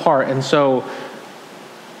falling apart? And so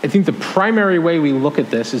I think the primary way we look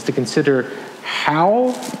at this is to consider,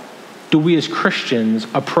 how do we as Christians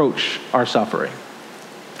approach our suffering?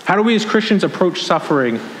 How do we as Christians approach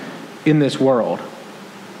suffering in this world?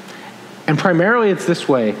 And primarily it's this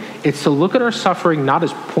way. It's to look at our suffering not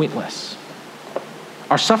as pointless.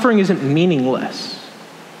 Our suffering isn't meaningless.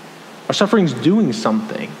 Our suffering's doing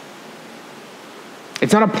something.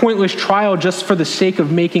 It's not a pointless trial just for the sake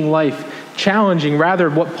of making life challenging. Rather,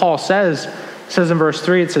 what Paul says in verse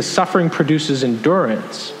 3, it says suffering produces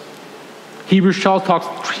endurance. Hebrews 12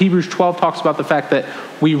 talks about the fact that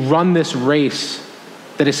we run this race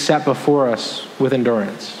that is set before us with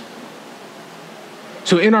endurance.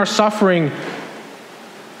 So in our suffering,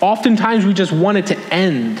 oftentimes we just want it to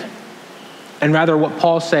end. And rather what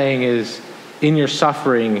Paul's saying is, in your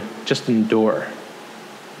suffering, just endure.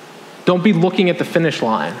 Don't be looking at the finish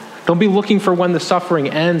line. Don't be looking for when the suffering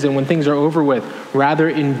ends and when things are over with. Rather,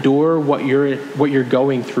 endure what you're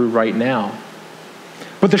going through right now.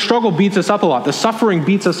 But the struggle beats us up a lot. The suffering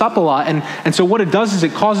beats us up a lot. And so what it does is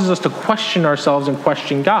it causes us to question ourselves and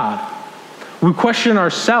question God. We question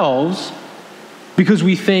ourselves because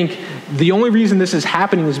we think the only reason this is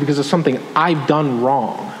happening is because of something I've done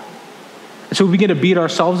wrong. And so we begin to beat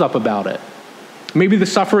ourselves up about it. Maybe the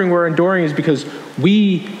suffering we're enduring is because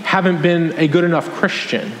we haven't been a good enough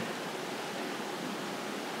Christian.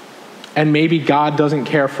 And maybe God doesn't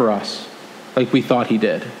care for us like we thought he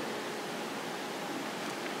did.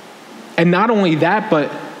 And not only that,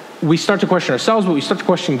 but we start to question ourselves, but we start to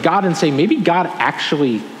question God and say, maybe God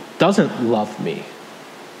actually doesn't love me.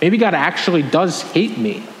 Maybe God actually does hate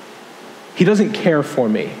me. He doesn't care for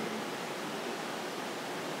me.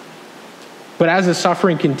 But as the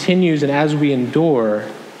suffering continues and as we endure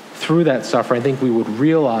through that suffering, I think we would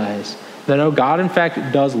realize that, no, God in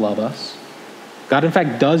fact does love us. God in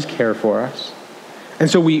fact does care for us.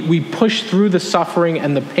 And so we push through the suffering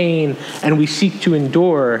and the pain and we seek to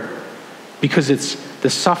endure because it's the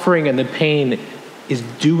suffering and the pain is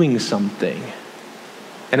doing something.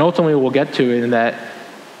 And ultimately we'll get to it in that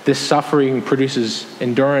this suffering produces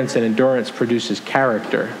endurance and endurance produces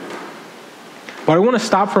character. But I want to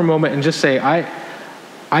stop for a moment and just say,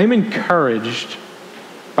 I'm encouraged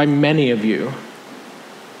by many of you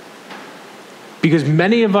because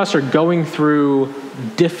many of us are going through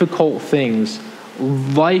difficult things,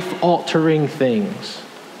 life-altering things.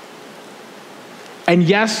 And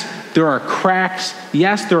yes, there are cracks.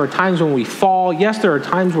 Yes, there are times when we fall. Yes, there are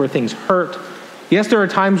times where things hurt. Yes, there are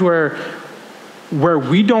times where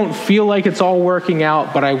we don't feel like it's all working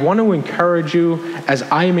out, but I want to encourage you, as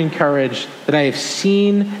I am encouraged, that I have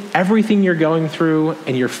seen everything you're going through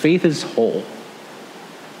and your faith is whole.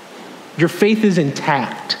 Your faith is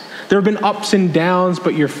intact. There have been ups and downs,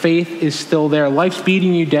 but your faith is still there. Life's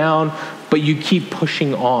beating you down, but you keep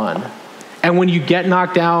pushing on. And when you get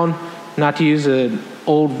knocked down, not to use an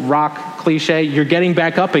old rock cliche, you're getting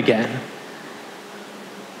back up again.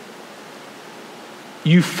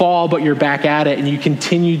 You fall, but you're back at it, and you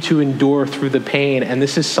continue to endure through the pain, and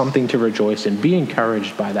this is something to rejoice in. Be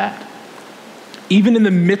encouraged by that. Even in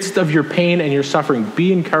the midst of your pain and your suffering,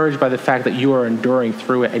 be encouraged by the fact that you are enduring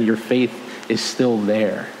through it and your faith is still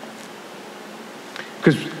there.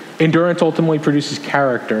 Because endurance ultimately produces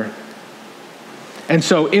character. And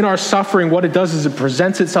so in our suffering, what it does is it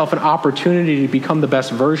presents itself an opportunity to become the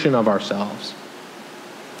best version of ourselves.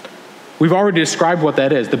 We've already described what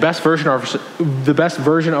that is. The best version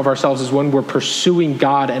of ourselves is when we're pursuing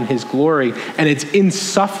God and his glory, and it's in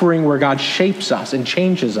suffering where God shapes us and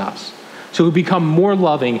changes us. So we become more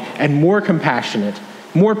loving and more compassionate,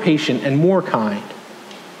 more patient and more kind.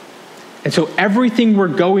 And so everything we're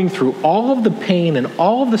going through, all of the pain and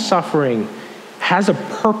all of the suffering has a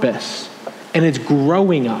purpose, and it's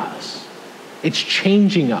growing us. It's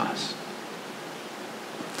changing us.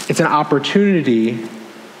 It's an opportunity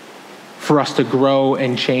for us to grow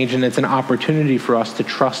and change, and it's an opportunity for us to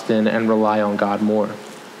trust in and rely on God more.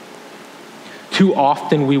 Too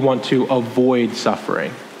often we want to avoid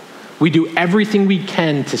suffering. We do everything we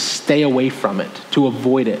can to stay away from it, to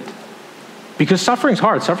avoid it. Because suffering's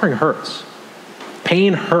hard. Suffering hurts.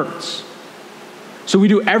 Pain hurts. So we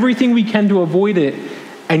do everything we can to avoid it,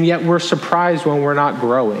 and yet we're surprised when we're not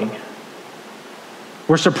growing.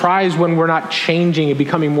 We're surprised when we're not changing and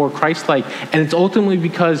becoming more Christ-like. And it's ultimately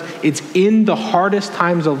because it's in the hardest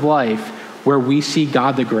times of life where we see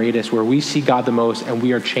God the greatest, where we see God the most, and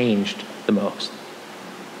we are changed the most.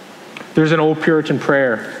 There's an old Puritan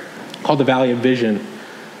prayer called the Valley of Vision.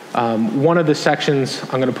 One of the sections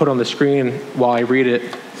I'm going to put on the screen while I read it.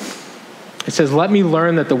 It says, "Let me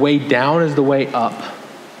learn that the way down is the way up,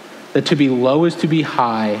 that to be low is to be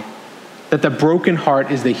high, that the broken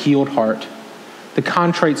heart is the healed heart, the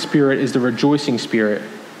contrite spirit is the rejoicing spirit,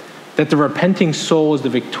 that the repenting soul is the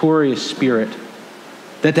victorious spirit,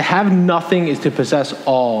 that to have nothing is to possess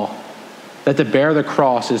all, that to bear the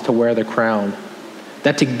cross is to wear the crown,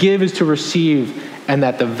 that to give is to receive, and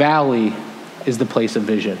that the valley is the place of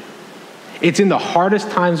vision." It's in the hardest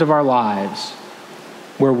times of our lives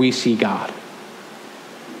where we see God,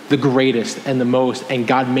 the greatest and the most, and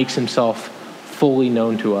God makes himself fully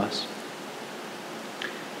known to us.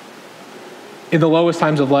 In the lowest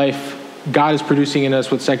times of life, God is producing in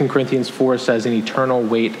us what 2 Corinthians 4 says, an eternal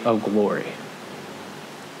weight of glory.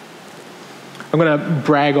 I'm going to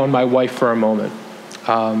brag on my wife for a moment.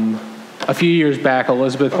 A few years back,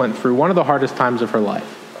 Elizabeth went through one of the hardest times of her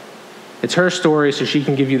life. It's her story, so she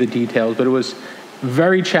can give you the details, but it was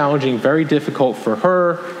very challenging, very difficult for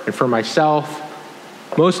her and for myself,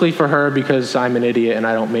 mostly for her because I'm an idiot and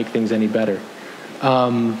I don't make things any better.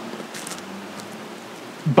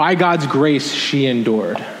 By God's grace, she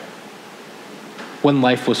endured when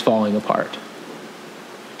life was falling apart.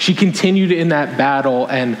 She continued in that battle,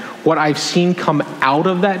 and what I've seen come out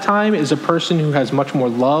of that time is a person who has much more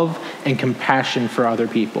love and compassion for other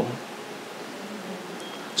people.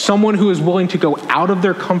 Someone who is willing to go out of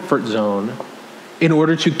their comfort zone in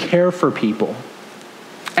order to care for people.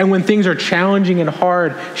 And when things are challenging and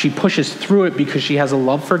hard, she pushes through it because she has a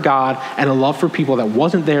love for God and a love for people that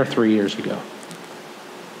wasn't there 3 years ago.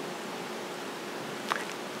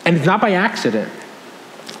 And it's not by accident.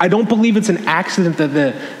 I don't believe it's an accident that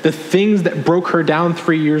the things that broke her down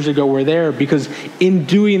 3 years ago were there, because in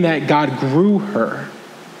doing that, God grew her.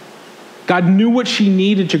 God knew what she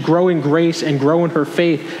needed to grow in grace and grow in her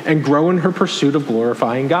faith and grow in her pursuit of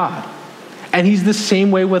glorifying God. And he's the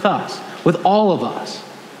same way with us, with all of us.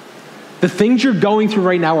 The things you're going through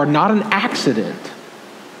right now are not an accident.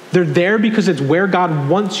 They're there because it's where God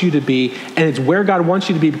wants you to be, and it's where God wants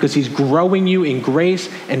you to be because he's growing you in grace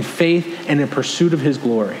and faith and in pursuit of his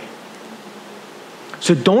glory.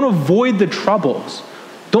 So don't avoid the troubles.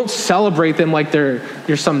 Don't celebrate them like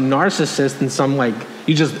you're some narcissist and some like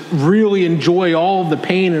you just really enjoy all of the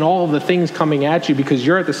pain and all of the things coming at you because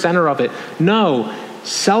you're at the center of it. No,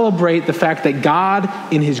 celebrate the fact that God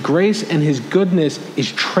in his grace and his goodness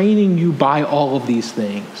is training you by all of these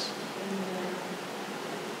things.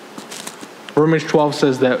 Romans 12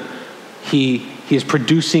 says that he is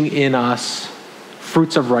producing in us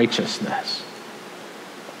fruits of righteousness.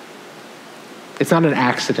 It's not an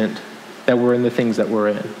accident that we're in the things that we're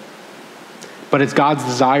in. But it's God's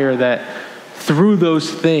desire that through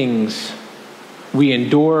those things, we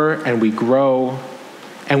endure and we grow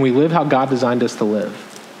and we live how God designed us to live.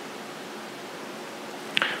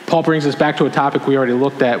 Paul brings us back to a topic we already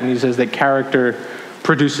looked at when he says that character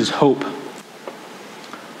produces hope.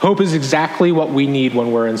 Hope is exactly what we need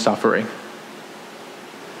when we're in suffering.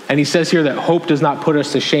 And he says here that hope does not put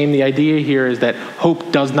us to shame. The idea here is that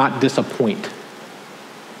hope does not disappoint.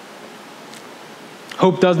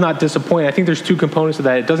 Hope does not disappoint. I think there's two components of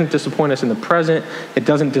that. It doesn't disappoint us in the present. It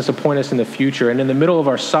doesn't disappoint us in the future. And in the middle of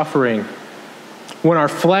our suffering, when our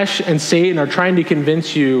flesh and Satan are trying to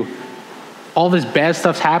convince you all this bad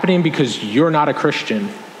stuff's happening because you're not a Christian,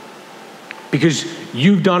 because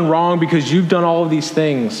you've done wrong, because you've done all of these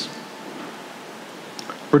things,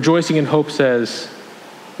 rejoicing in hope says,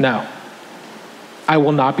 no, I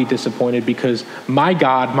will not be disappointed because my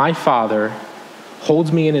God, my Father,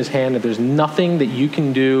 holds me in his hand, and there's nothing that you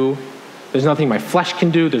can do, there's nothing my flesh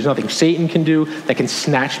can do, there's nothing Satan can do that can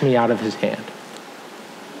snatch me out of his hand.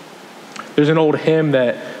 There's an old hymn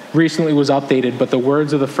that recently was updated, but the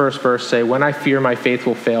words of the first verse say, when I fear my faith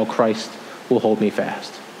will fail, Christ will hold me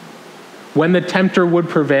fast. When the tempter would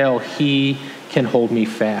prevail, he can hold me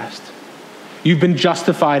fast. You've been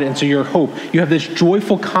justified, and so your hope, you have this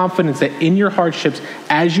joyful confidence that in your hardships,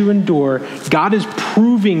 as you endure, God is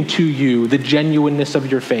proving to you the genuineness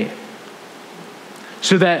of your faith.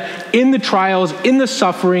 So that in the trials, in the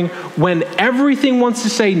suffering, when everything wants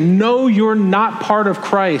to say, no, you're not part of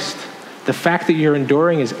Christ, the fact that you're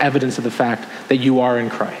enduring is evidence of the fact that you are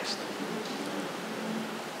in Christ.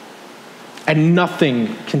 And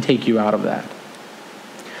nothing can take you out of that.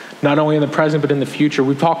 Not only in the present, but in the future.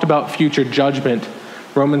 We've talked about future judgment.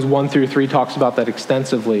 Romans 1-3 talks about that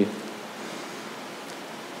extensively.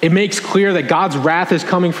 It makes clear that God's wrath is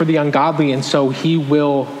coming for the ungodly, and so he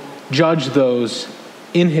will judge those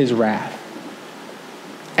in his wrath.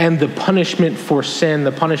 And the punishment for sin,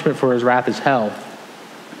 the punishment for his wrath is hell.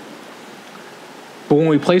 But when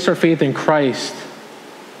we place our faith in Christ,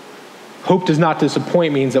 hope does not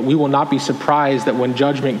disappoint means that we will not be surprised that when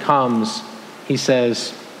judgment comes, he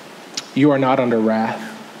says, you are not under wrath,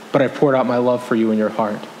 but I've poured out my love for you in your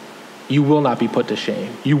heart. You will not be put to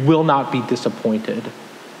shame. You will not be disappointed.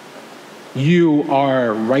 You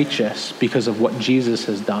are righteous because of what Jesus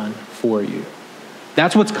has done for you.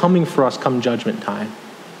 That's what's coming for us come judgment time,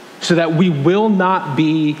 so that we will not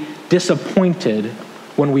be disappointed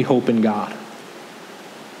when we hope in God.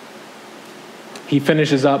 He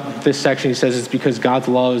finishes up this section. He says it's because God's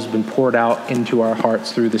love has been poured out into our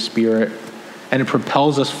hearts through the Spirit, and it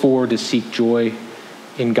propels us forward to seek joy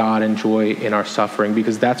in God and joy in our suffering,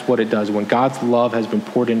 because that's what it does. When God's love has been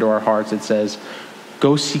poured into our hearts, it says,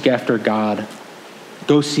 go seek after God.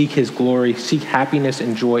 Go seek his glory. Seek happiness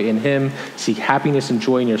and joy in him. Seek happiness and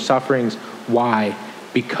joy in your sufferings. Why?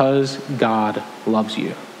 Because God loves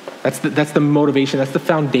you. That's the motivation. That's the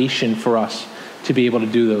foundation for us to be able to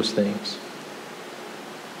do those things.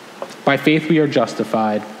 By faith we are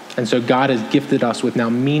justified. And so God has gifted us with now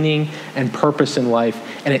meaning and purpose in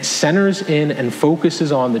life. And it centers in and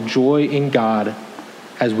focuses on the joy in God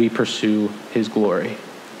as we pursue his glory.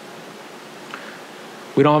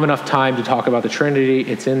 We don't have enough time to talk about the Trinity.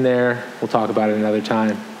 It's in there. We'll talk about it another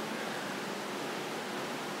time.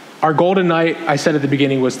 Our goal tonight, I said at the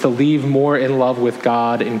beginning, was to leave more in love with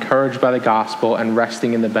God, encouraged by the gospel, and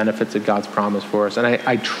resting in the benefits of God's promise for us. And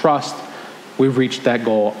I trust we've reached that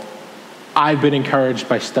goal. I've been encouraged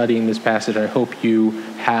by studying this passage. I hope you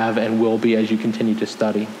have and will be as you continue to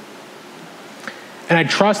study. And I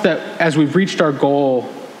trust that as we've reached our goal,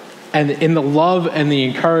 and in the love and the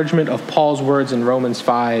encouragement of Paul's words in Romans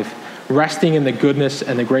 5, resting in the goodness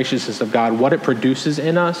and the graciousness of God, what it produces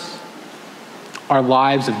in us are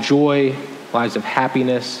lives of joy, lives of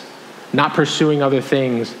happiness, not pursuing other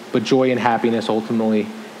things, but joy and happiness ultimately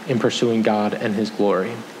in pursuing God and his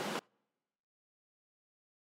glory.